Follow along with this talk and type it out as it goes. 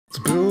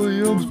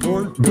Billiam's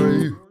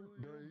Borntday.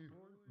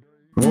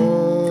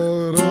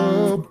 What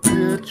a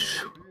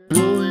bitch.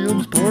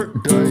 Billiam's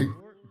Borntday.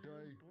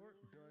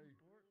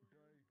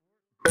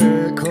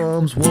 It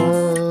comes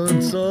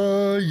once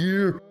a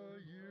year.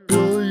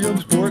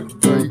 Billiam's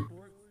Borntday.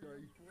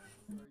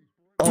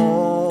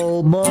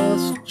 All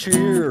must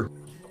cheer.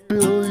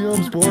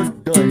 Billiam's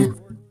Borntday.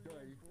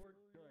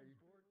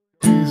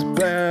 He's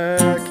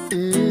back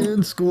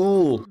in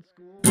school.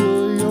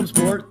 Billiam's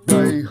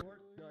Borntday.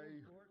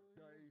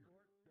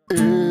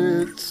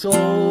 It's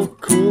so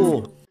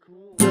cool.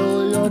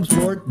 Billiam's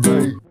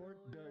Borntday.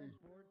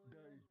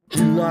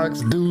 He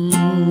likes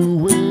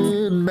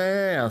doing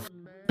math.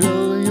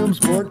 Billiam's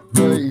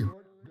Borntday.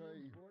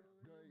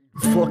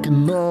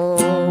 Fucking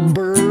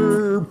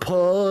number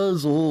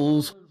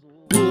puzzles.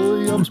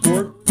 Billiam's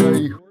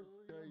Borntday.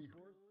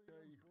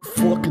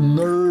 Fucking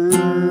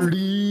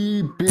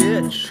nerdy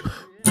bitch.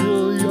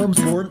 Billiam's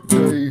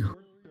Borntday.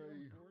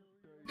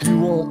 He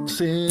won't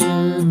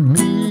send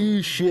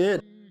me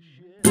shit.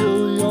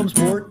 Billiam's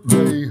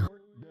Borntday.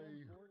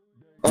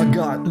 I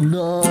got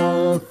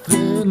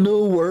nothing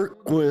to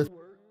work with.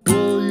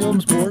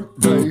 Billiam's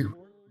Borntday.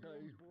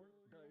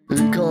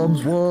 It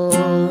comes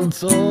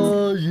once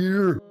a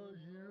year.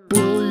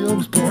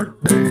 Billiam's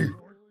Borntday.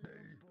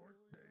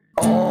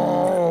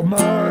 All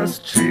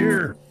must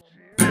cheer.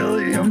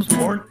 Billiam's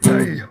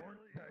Borntday.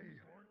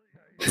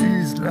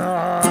 He's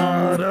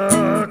not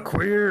a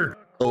queer.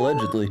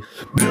 Allegedly.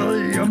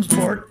 Billiam's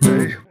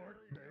Borntday.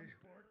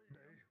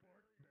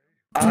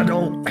 I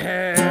don't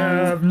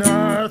have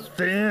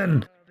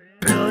nothing.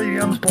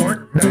 Billiam's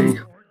Borntday.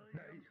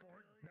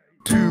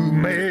 To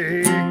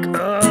make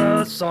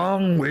a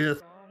song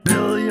with.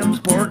 Billiam's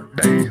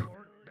Borntday.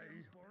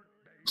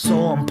 So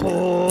I'm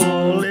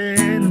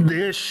pulling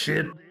this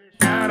shit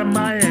out of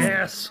my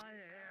ass.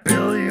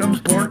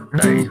 Billiam's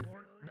Borntday.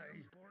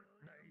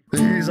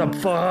 He's a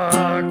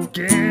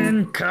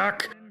fucking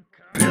cock.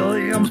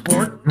 Billiam's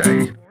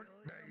Borntday.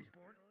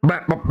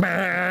 Bah, bah,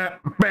 bah,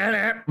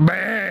 bah,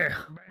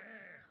 bah.